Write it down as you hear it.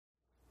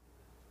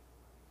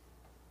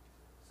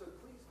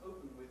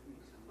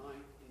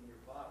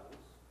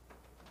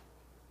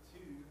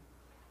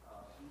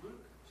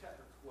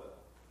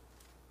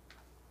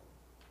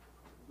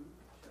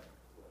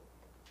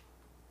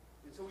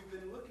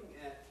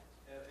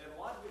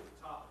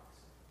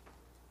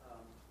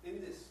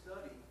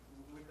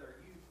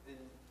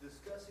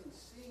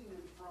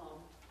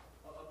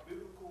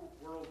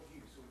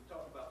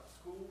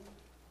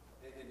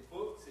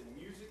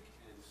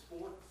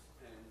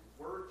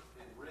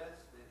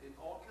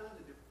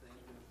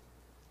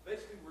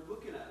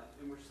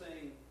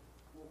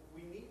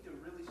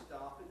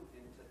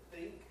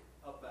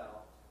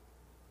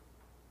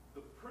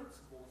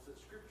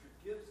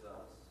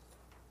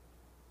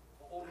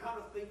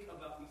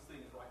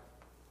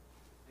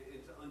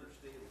and to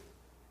understand it.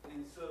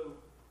 And so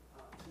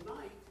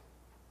tonight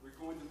we're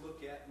going to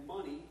look at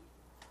money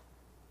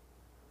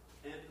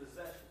and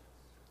possessions.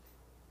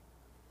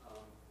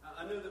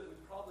 I know that we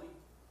probably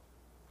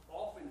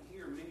often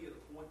hear many of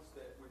the points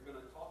that we're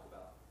going to talk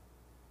about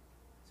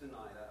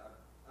tonight.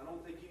 I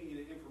don't think any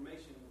of the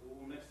information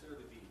will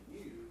necessarily be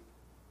new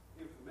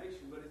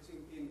information, but it's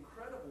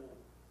incredible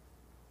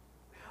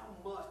how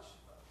much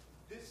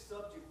this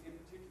subject in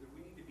particular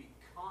we need to be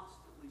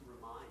constantly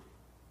reminded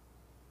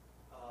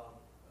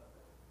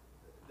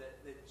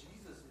that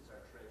Jesus is our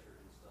treasure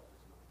and stuff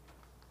as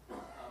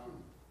well.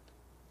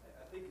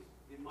 I think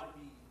it might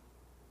be,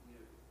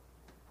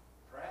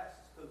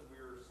 perhaps it's because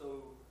we're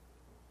so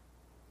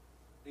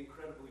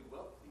incredibly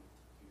wealthy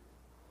here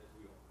as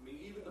we are. I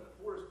mean, even the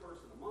poorest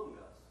person among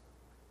us,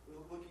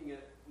 looking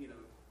at,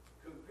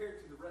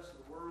 compared to the rest of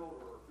the world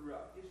or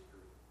throughout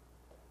history,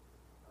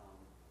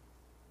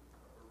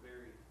 are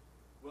very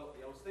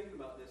wealthy. I was thinking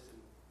about this and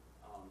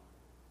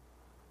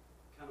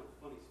kind of a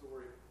funny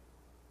story.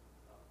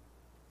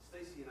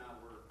 Stacy and I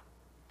were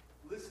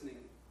listening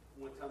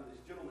one time.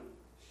 This gentleman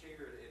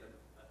shared at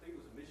I think it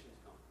was a missions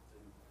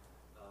conference,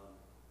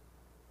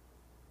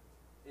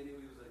 and it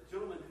was a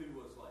gentleman who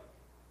was like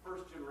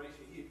first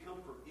generation. He had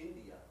come from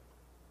India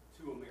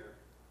to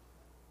America,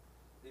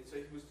 and so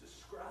he was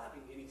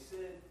describing, and he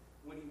said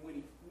when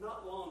he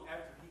not long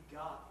after he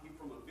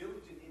from a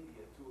village in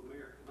India to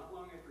America, not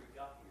long after he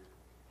got here,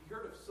 he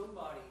heard of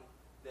somebody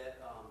that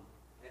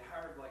had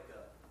hired like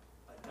a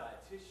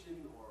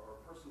dietitian or a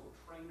personal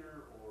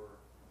trainer or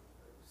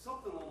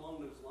something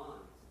along those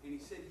lines. And he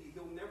said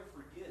he'll never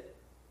forget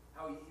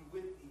how he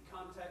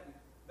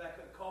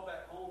called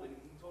back home, and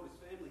he told his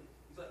family,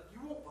 he's like,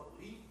 you won't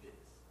believe this.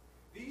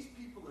 These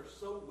people are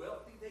so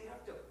wealthy, they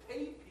have to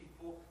pay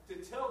people to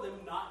tell them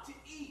not to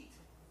eat.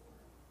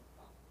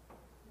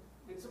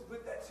 And so,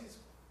 but it's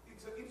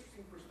an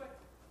interesting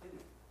perspective, isn't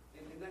it?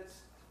 And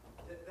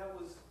that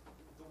was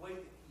the way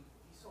that he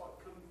saw it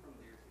coming from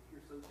there to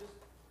here. So just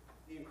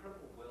the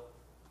incredible wealth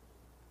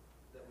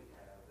that we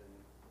have. And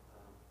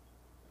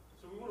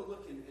so we want to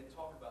look and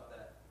talk about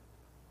that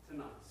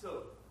tonight.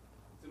 So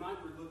tonight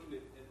we're looking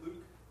at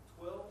Luke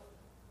 12.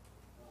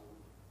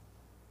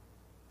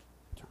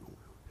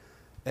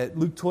 At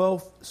Luke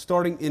 12,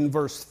 starting in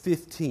verse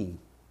 15.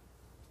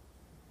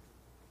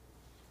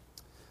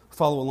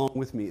 Follow along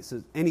with me. It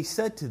says, and he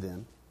said to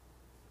them,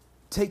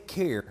 take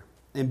care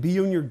and be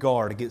on your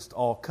guard against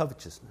all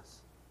covetousness.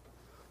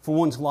 For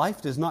one's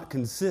life does not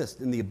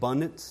consist in the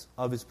abundance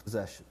of his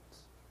possessions.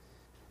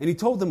 And he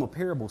told them a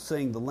parable,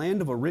 saying, the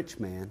land of a rich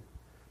man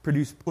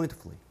produced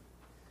plentifully.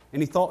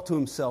 And he thought to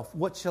himself,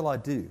 what shall I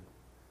do?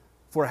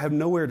 For I have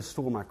nowhere to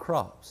store my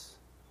crops.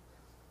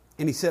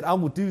 And he said, I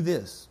will do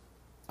this.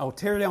 I will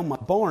tear down my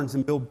barns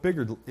and build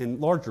bigger and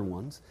larger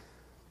ones,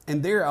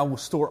 and there I will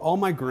store all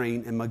my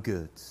grain and my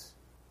goods.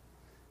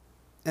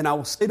 And I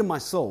will say to my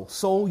soul,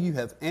 soul, you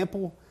have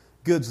ample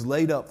goods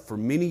laid up for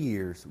many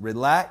years.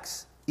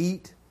 Relax,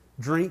 eat,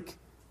 drink,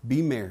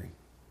 be merry.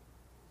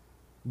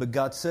 But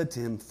God said to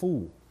him,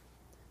 fool,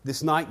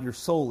 this night your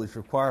soul is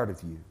required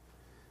of you.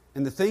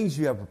 And the things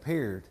you have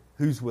prepared,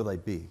 whose will they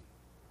be?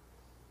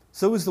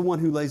 So is the one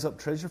who lays up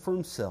treasure for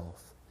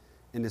himself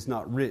and is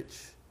not rich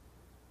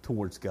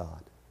towards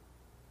God.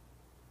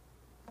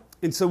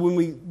 And so when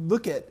we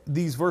look at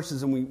these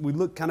verses and we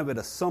look kind of at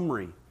a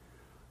summary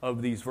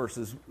of these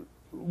verses,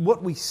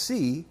 what we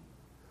see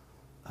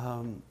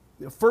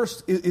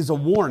first is a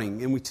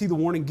warning. And we see the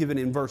warning given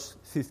in verse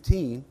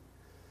 15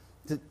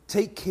 to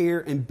take care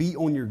and be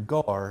on your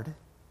guard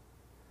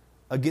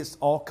against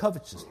all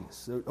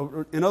covetousness.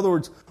 In other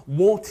words,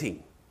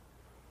 wanting,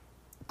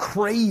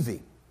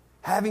 craving,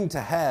 having to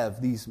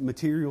have these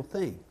material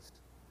things.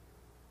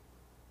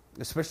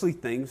 Especially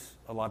things,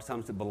 a lot of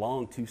times, that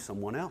belong to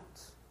someone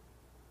else.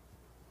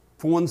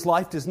 For one's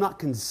life does not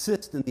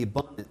consist in the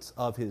abundance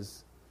of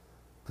his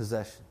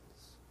possessions.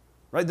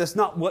 Right? That's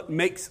not what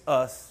makes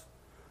us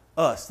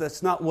us.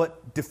 That's not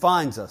what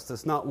defines us.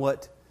 That's not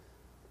what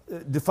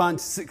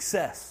defines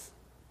success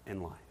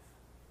in life.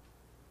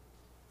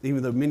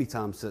 Even though many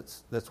times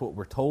that's what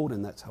we're told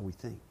and that's how we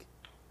think.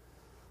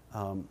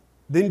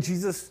 Then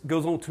Jesus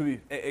goes on to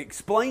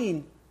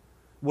explain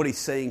what he's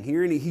saying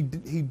here, and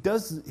he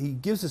gives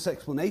this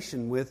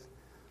explanation with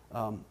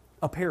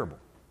a parable,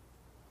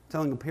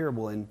 telling a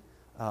parable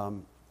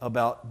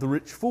about the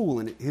rich fool,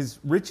 and his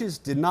riches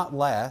did not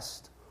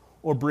last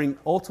or bring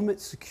ultimate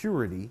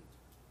security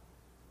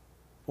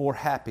or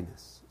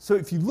happiness. So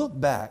if you look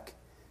back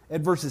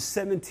at verses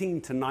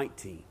 17 to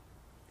 19,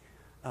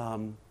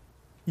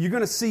 you're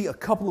going to see a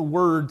couple of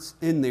words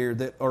in there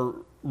that are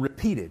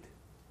repeated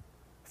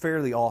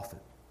fairly often.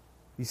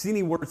 You see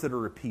any words that are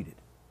repeated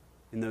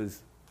in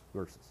those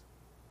verses?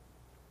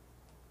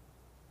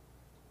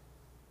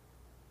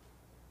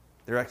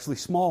 They're actually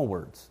small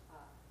words.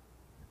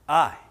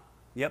 I.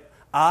 Yep.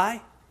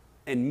 I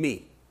and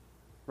me.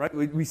 Right?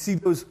 We see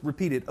those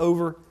repeated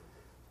over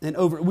and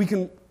over. We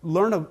can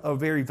learn a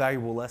very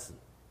valuable lesson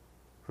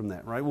from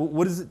that, right? Well,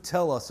 what does it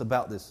tell us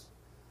about this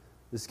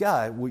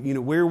guy?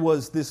 Where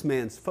was this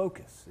man's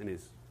focus in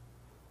his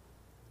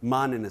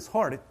mind in his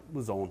heart, it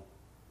was on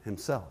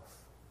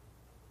himself.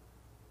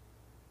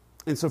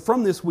 And so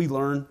from this we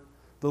learn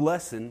the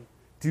lesson,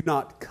 do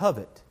not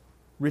covet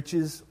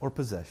riches or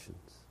possessions.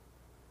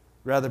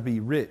 Rather be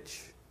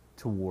rich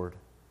toward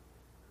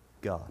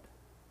God.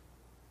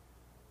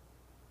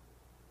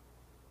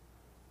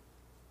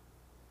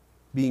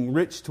 Being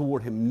rich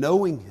toward Him,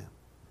 knowing Him,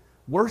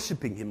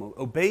 worshiping Him,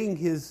 obeying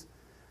His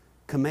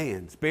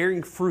commands,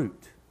 bearing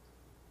fruit.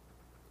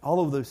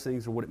 All of those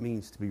things are what it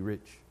means to be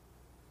rich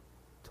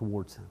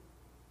towards Him.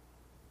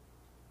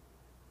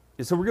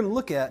 And so we're going to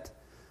look at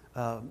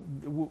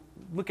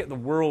the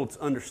world's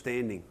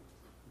understanding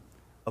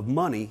of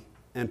money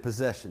and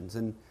possessions.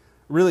 And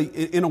really,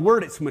 in a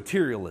word, it's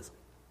materialism.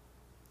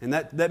 And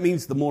that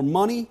means the more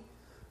money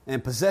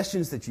and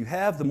possessions that you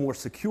have, the more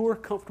secure,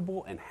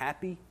 comfortable, and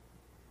happy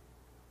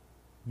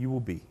you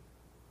will be.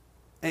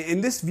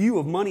 And this view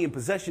of money and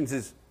possessions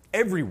is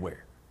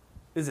everywhere,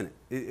 isn't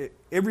it?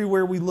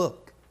 Everywhere we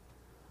look.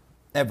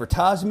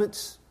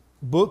 Advertisements,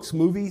 books,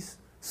 movies,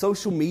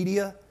 social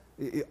media,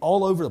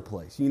 all over the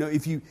place. You know,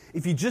 if you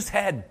just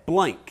had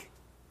blank,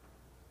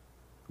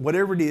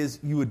 whatever it is,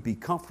 you would be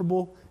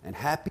comfortable and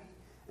happy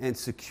and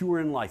secure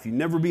in life. You'd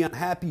never be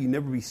unhappy, you'd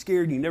never be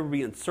scared, you'd never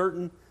be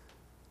uncertain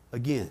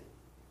again.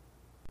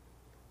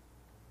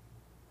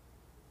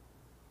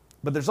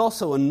 But there's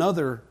also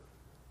another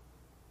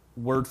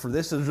word for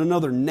this. There's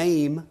another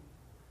name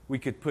we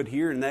could put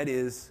here, and that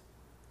is,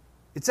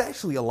 it's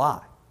actually a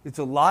lie. It's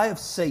a lie of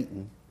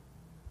Satan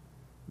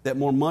that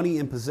more money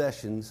and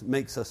possessions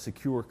makes us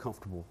secure,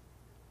 comfortable,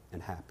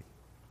 and happy.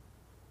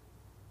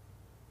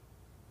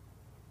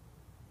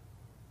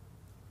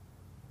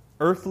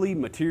 Earthly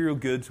material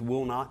goods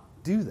will not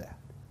do that.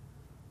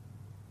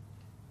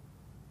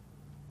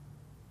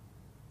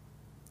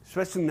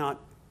 Especially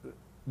not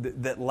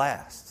that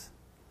lasts.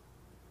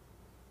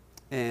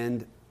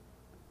 And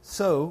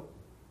so,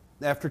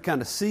 after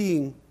kind of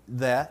seeing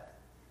that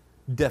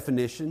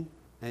definition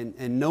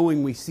and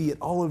knowing we see it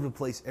all over the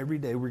place every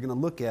day, we're going to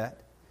look at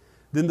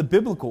then the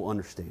biblical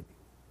understanding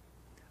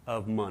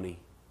of money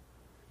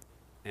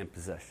and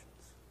possessions.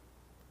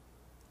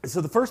 And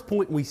so the first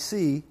point we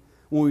see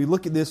when we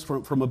look at this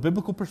from a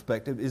biblical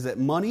perspective is that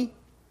money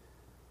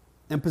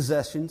and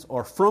possessions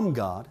are from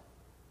God,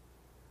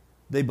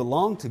 they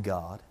belong to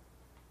God,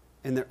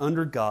 and they're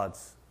under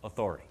God's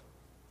authority.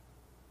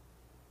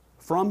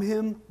 From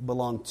Him,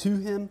 belong to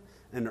Him,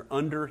 and are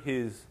under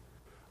His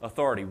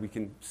authority. We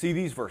can see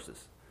these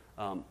verses.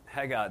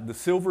 Haggai, the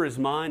silver is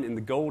mine and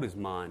the gold is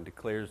mine,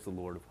 declares the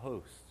Lord of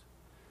hosts.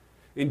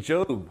 In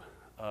Job,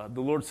 the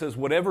Lord says,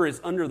 whatever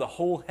is under the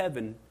whole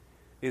heaven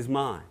is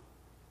mine.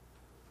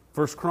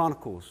 1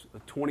 Chronicles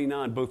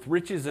 29, both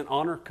riches and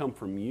honor come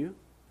from you,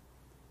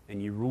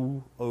 and you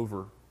rule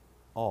over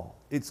all.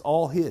 It's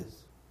all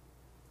His.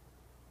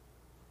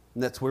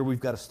 And that's where we've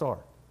got to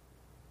start.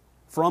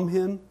 From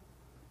Him,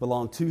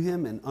 belong to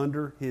Him, and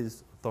under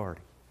His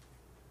authority.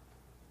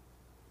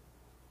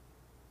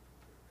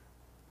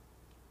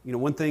 You know,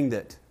 one thing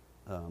that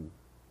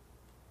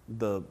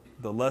the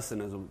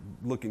lesson, as I'm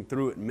looking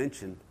through it,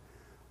 mentioned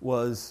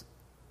was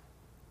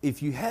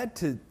if you had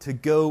to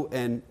go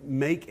and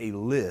make a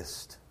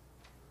list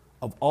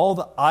of all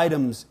the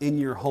items in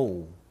your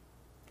home,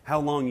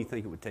 how long do you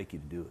think it would take you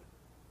to do it?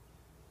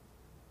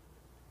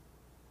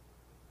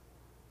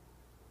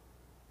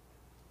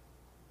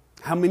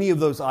 How many of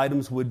those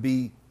items would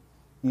be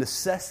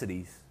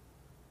necessities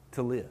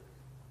to live?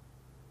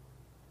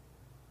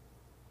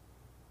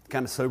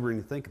 Kind of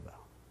sobering to think about.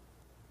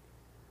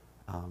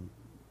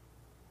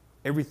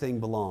 Everything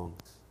belongs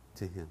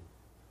to Him.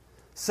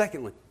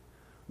 Secondly,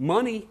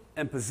 money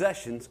and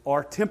possessions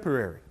are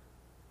temporary.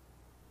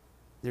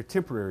 They're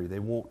temporary. They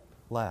won't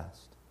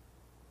last.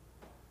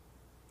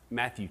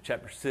 Matthew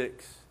chapter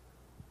 6,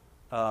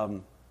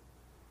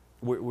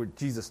 where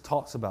Jesus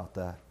talks about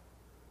that.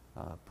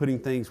 Putting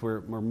things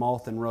where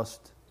moth and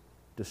rust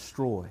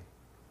destroy.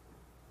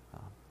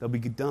 They'll be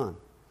done.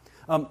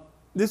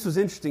 This was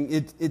interesting.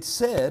 It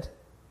said,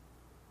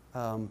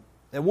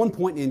 at one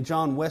point in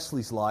John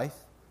Wesley's life,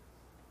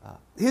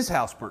 his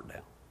house burnt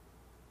down.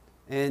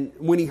 And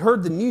when he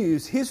heard the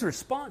news, his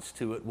response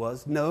to it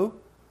was, no,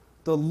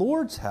 the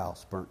Lord's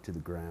house burnt to the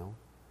ground.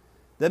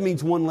 That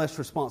means one less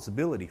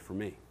responsibility for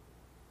me.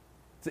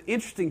 It's an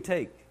interesting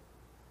take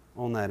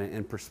on that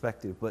and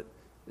perspective. But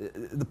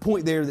the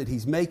point there that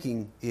he's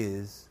making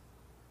is,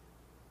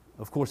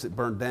 of course, it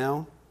burned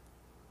down.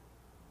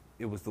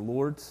 It was the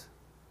Lord's,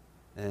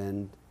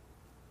 and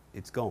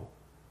it's gone.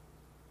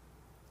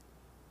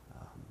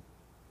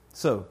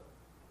 So,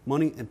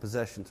 money and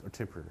possessions are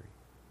temporary.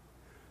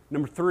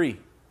 Number 3,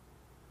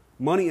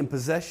 money and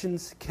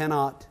possessions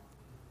cannot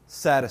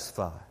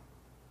satisfy.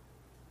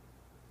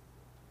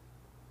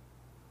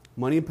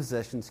 Money and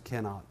possessions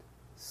cannot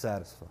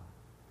satisfy.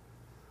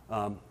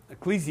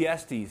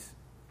 Ecclesiastes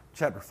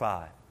chapter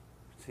 5,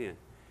 10.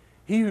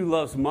 He who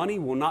loves money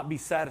will not be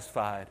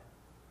satisfied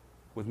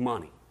with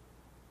money,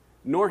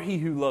 nor he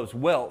who loves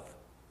wealth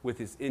with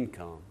his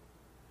income.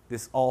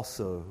 This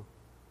also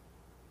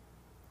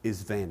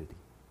is vanity.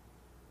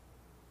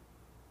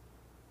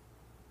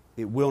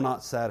 It will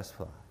not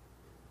satisfy.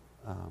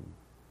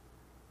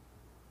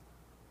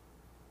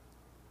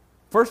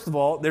 First of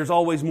all, there's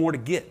always more to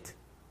get.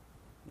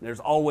 There's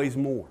always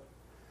more.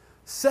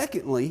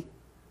 Secondly,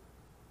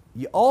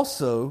 you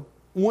also,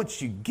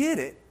 once you get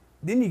it,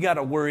 then you got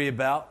to worry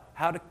about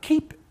how to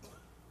keep it.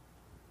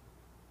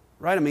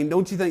 Right? I mean,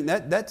 don't you think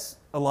that's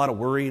a lot of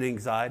worry and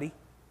anxiety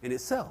in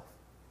itself?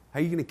 How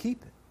are you going to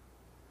keep it?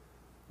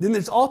 Then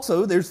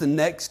there's the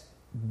next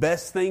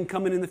best thing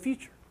coming in the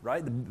future,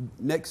 right? The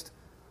next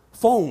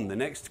phone, the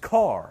next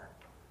car,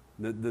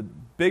 the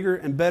bigger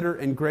and better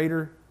and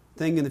greater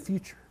thing in the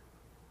future.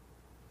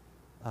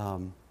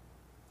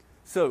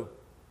 So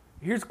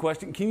here's a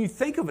question. Can you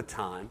think of a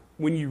time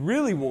when you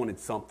really wanted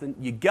something,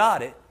 you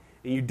got it,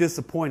 and you're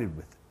disappointed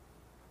with it?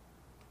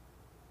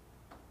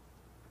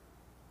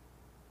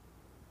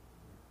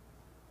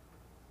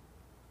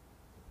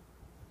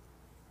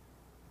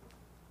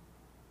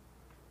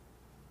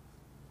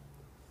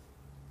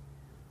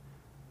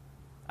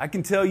 I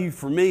can tell you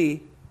for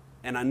me,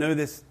 and I know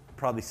this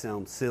probably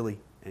sounds silly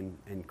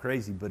and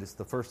crazy, but it's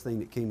the first thing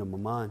that came to my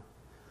mind.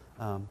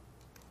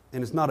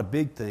 And it's not a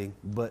big thing,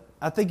 but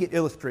I think it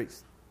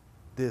illustrates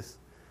this.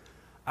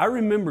 I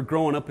remember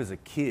growing up as a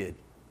kid,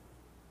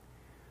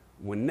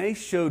 when they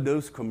showed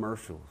those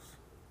commercials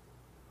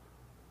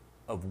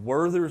of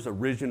Werther's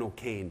Original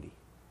Candy,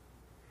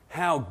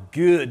 how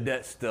good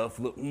that stuff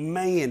looked.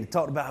 Man, it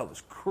talked about how it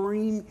was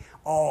creamy.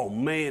 Oh,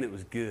 man, it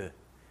was good.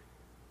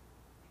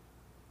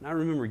 And I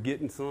remember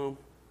getting some.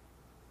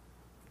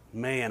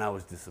 Man, I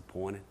was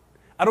disappointed.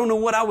 I don't know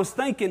what I was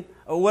thinking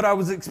or what I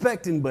was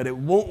expecting, but it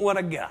wasn't what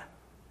I got.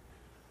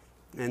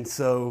 And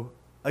so,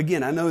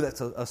 again, I know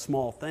that's a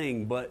small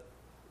thing, but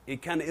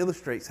it kind of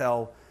illustrates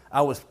how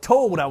I was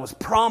told, I was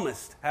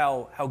promised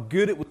how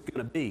good it was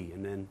going to be,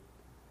 and then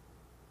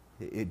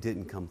it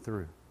didn't come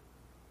through.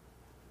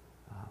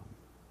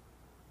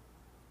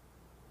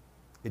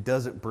 It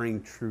doesn't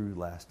bring true,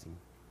 lasting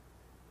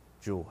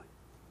joy.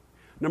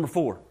 Number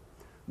 4,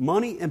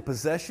 money and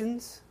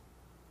possessions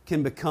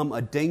can become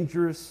a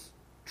dangerous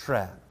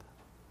trap.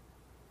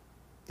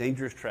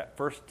 Dangerous trap.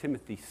 1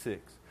 Timothy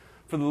 6.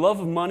 For the love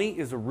of money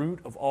is a root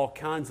of all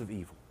kinds of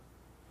evil.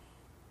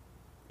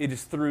 It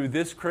is through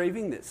this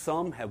craving that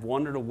some have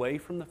wandered away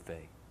from the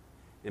faith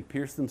and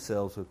pierced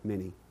themselves with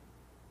many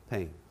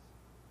pains.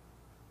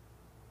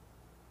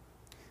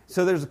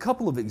 So there's a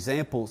couple of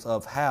examples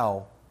of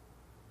how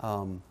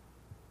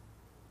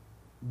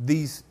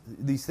these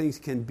things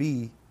can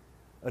be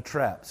a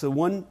trap. So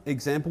one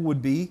example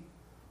would be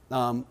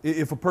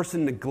if a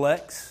person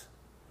neglects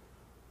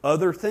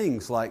other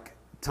things like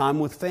time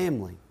with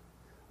family.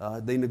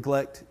 They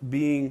neglect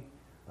being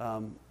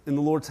in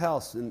the Lord's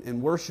house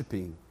and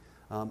worshiping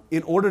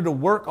in order to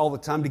work all the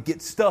time to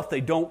get stuff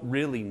they don't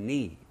really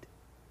need.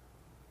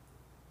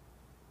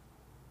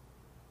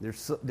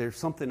 There's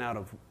something out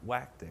of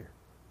whack there,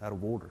 out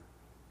of order.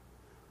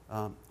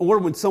 Or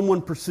when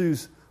someone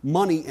pursues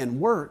money and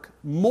work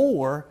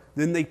more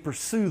than they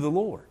pursue the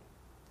Lord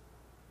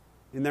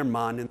in their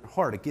mind and their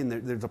heart. Again,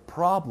 there's a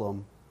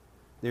problem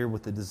there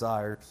with the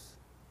desires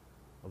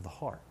of the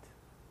heart.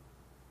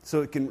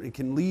 So it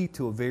can lead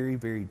to a very,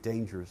 very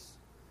dangerous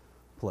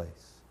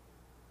place.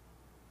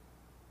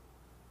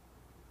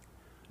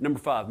 Number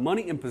 5,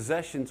 money and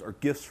possessions are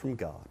gifts from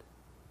God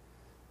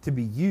to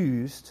be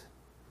used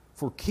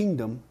for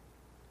kingdom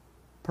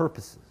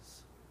purposes.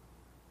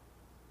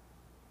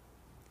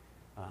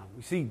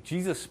 We see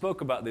Jesus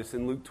spoke about this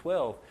in Luke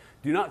 12.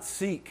 Do not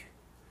seek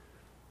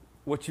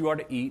what you are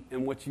to eat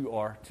and what you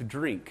are to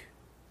drink,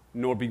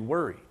 nor be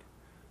worried.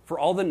 For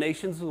all the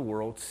nations of the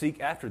world seek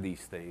after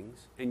these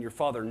things, and your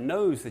Father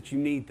knows that you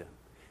need them.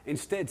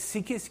 Instead,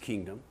 seek His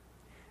kingdom,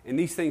 and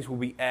these things will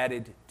be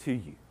added to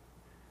you.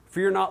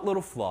 Fear not,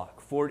 little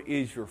flock, for it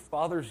is your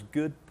Father's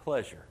good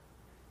pleasure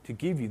to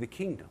give you the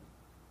kingdom.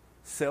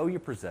 Sell your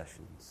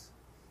possessions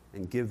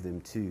and give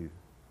them to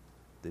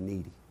the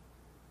needy.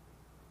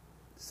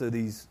 So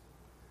these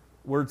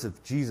words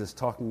of Jesus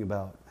talking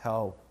about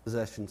how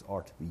possessions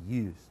are to be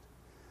used.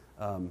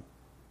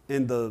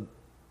 And the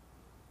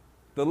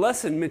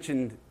lesson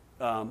mentioned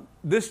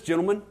this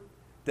gentleman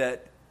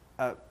that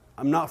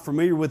I'm not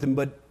familiar with him,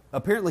 but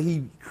apparently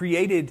he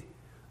created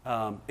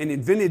and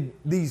invented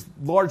these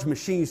large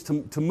machines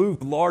to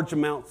move large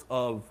amounts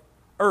of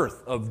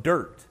earth, of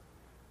dirt,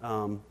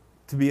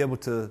 to be able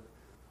to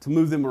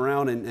move them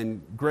around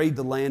and grade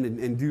the land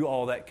and do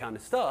all that kind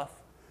of stuff.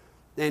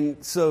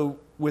 And so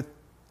with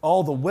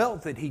all the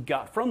wealth that he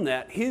got from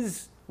that,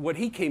 what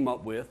he came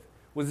up with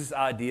was this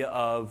idea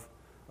of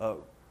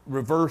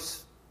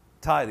reverse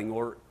tithing,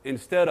 or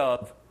instead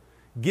of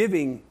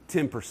giving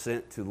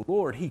 10% to the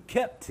Lord, he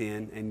kept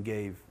 10 and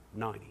gave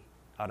 90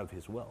 out of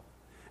his wealth.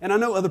 And I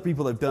know other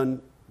people have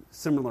done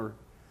similar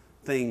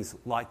things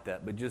like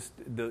that, but just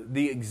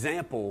the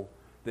example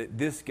that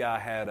this guy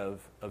had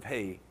of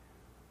hey,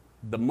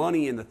 the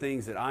money and the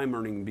things that I'm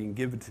earning being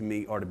given to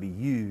me are to be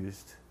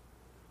used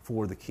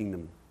for the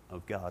kingdom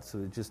of God. So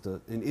it's just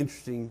an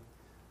interesting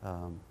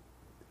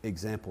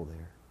example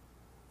there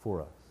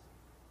for us.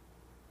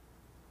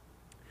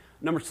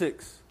 Number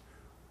 6,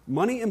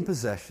 Money and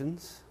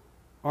possessions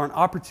are an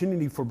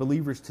opportunity for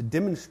believers to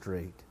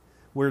demonstrate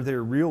where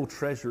their real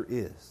treasure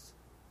is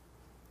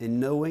in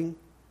knowing,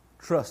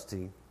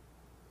 trusting,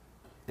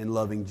 and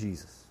loving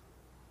Jesus.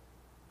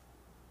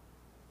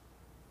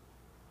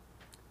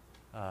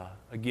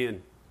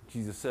 Again,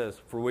 Jesus says,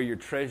 for where your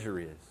treasure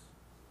is,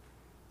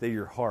 there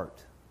your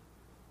heart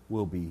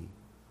will be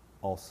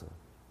also.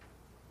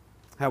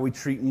 How we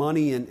treat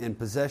money and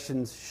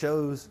possessions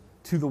shows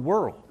to the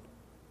world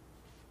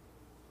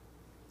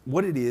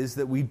what it is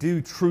that we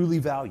do truly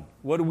value.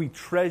 What do we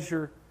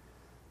treasure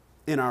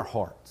in our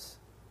hearts?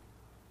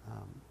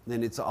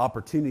 And it's an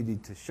opportunity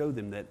to show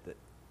them that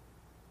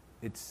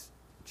it's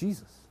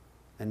Jesus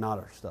and not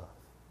our stuff.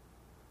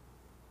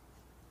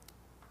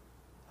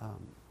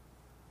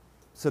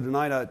 So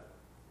tonight,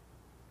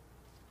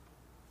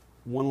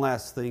 one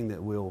last thing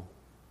that we'll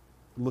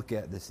look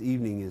at this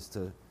evening is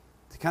to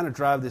kind of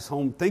drive this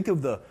home. Think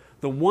of the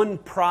one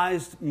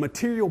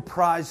material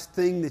prized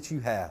thing that you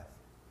have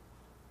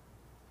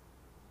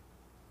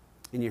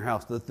in your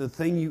house, the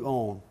thing you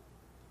own.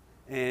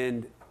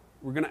 And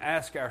we're going to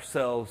ask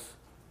ourselves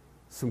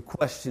some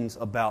questions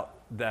about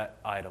that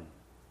item.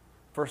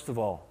 First of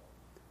all,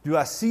 do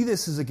I see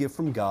this as a gift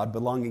from God,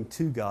 belonging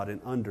to God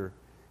and under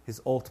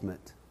His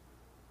ultimate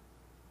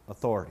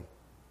authority?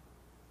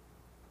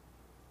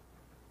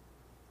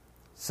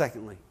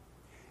 Secondly,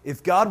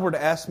 if God were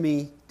to ask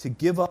me to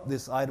give up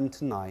this item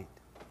tonight,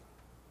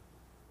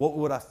 what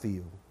would I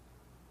feel?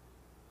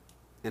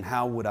 And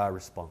how would I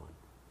respond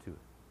to it?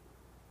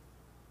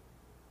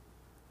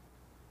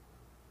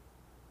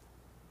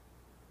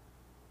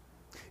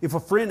 If a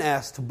friend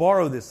asked to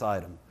borrow this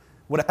item,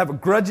 would I have a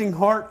grudging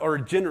heart or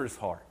a generous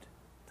heart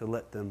to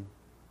let them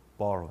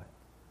borrow it?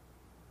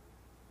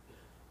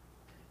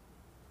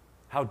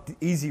 How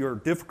easy or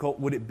difficult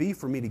would it be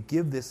for me to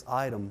give this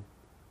item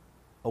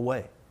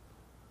away?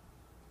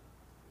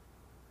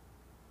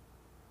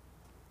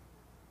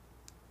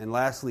 And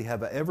lastly,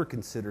 have I ever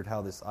considered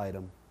how this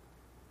item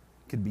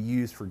could be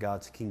used for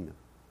God's kingdom?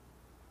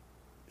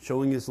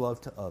 Showing His love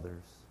to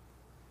others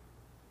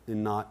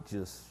and not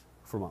just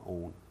for my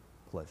own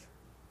pleasure.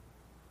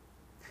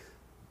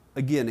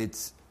 Again,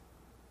 it's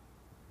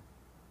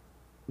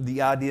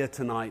the idea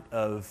tonight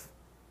of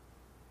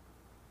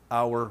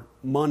our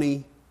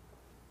money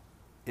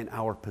and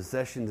our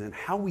possessions and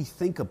how we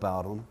think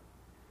about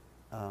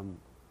them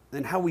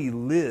and how we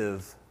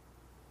live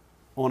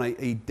on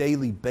a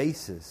daily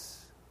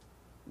basis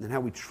and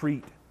how we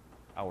treat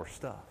our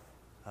stuff.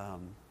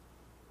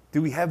 Do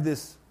we have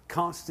this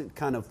constant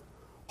kind of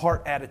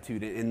heart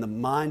attitude and the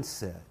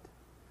mindset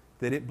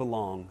that it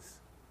belongs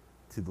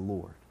to the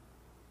Lord?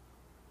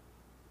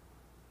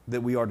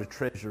 That we are to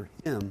treasure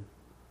Him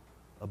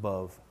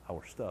above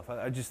our stuff.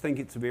 I just think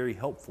it's very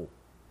helpful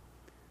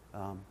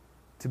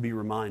to be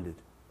reminded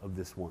of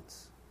this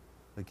once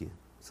again.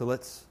 So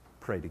let's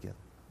pray together.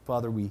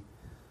 Father, we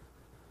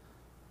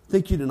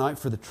thank You tonight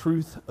for the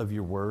truth of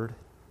Your word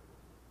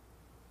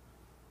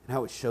and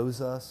how it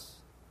shows us,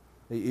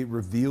 it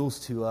reveals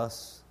to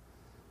us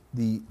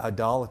the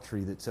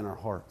idolatry that's in our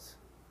hearts.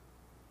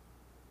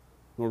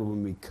 Lord,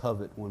 when we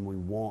covet, when we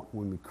want,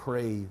 when we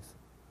crave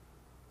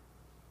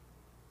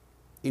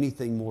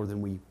anything more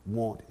than we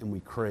want and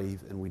we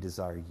crave and we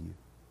desire You.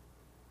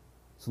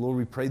 So Lord,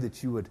 we pray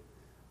that You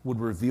would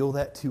reveal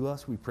that to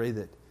us. We pray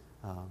that,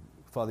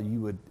 Father,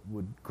 You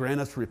would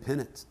grant us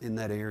repentance in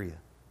that area.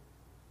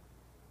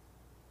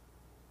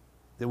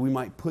 That we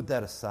might put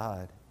that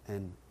aside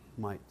and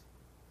might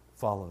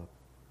follow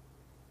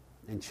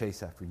and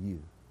chase after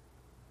You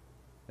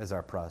as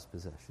our prized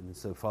possession. And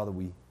so, Father,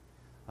 we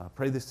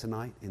pray this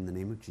tonight in the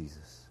name of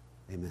Jesus.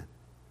 Amen.